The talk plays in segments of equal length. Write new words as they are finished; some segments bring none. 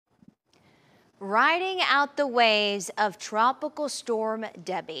Riding out the waves of Tropical Storm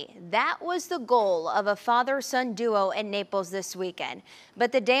Debby. That was the goal of a father-son duo in Naples this weekend.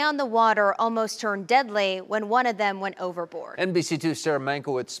 But the day on the water almost turned deadly when one of them went overboard. NBC2's Sarah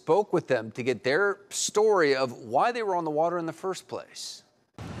Mankiewicz spoke with them to get their story of why they were on the water in the first place.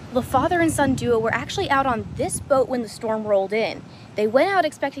 The father and son duo were actually out on this boat when the storm rolled in. They went out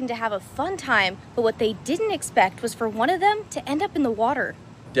expecting to have a fun time, but what they didn't expect was for one of them to end up in the water.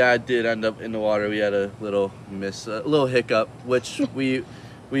 Dad did end up in the water. We had a little hiccup, which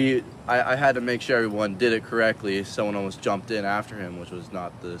I had to make sure everyone did it correctly. Someone almost jumped in after him, which was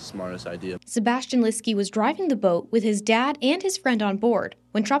not the smartest idea. Sebastian Liskey was driving the boat with his dad and his friend on board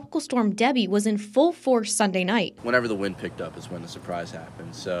when Tropical Storm Debby was in full force Sunday night. Whenever the wind picked up is when the surprise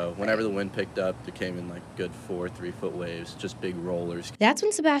happened. So whenever the wind picked up, it came in like good 4-3-foot waves, just big rollers. That's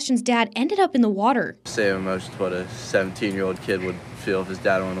when Sebastian's dad ended up in the water. Same emotions what a 17-year-old kid would feel if his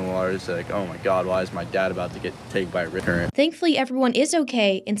dad went in the water. It's like, oh my God, why is my dad about to get taken by a rip current? Thankfully, everyone is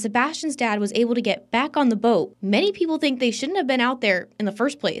okay, and Sebastian's dad was able to get back on the boat. Many people think they shouldn't have been out there in the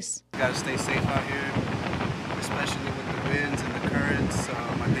first place. You gotta stay safe out here, especially with the winds and the currents.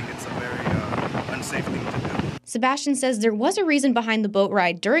 I think it's a very unsafe thing to do. Sebastian says there was a reason behind the boat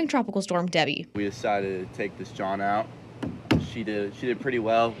ride during Tropical Storm Debby. We decided to take this John out. She did pretty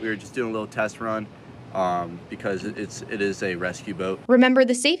well. We were just doing a little test run because it is a rescue boat. Remember,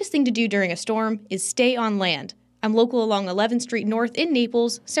 the safest thing to do during a storm is stay on land. I'm local along 11th Street North in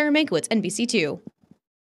Naples, Sarah Mankiewicz, NBC2.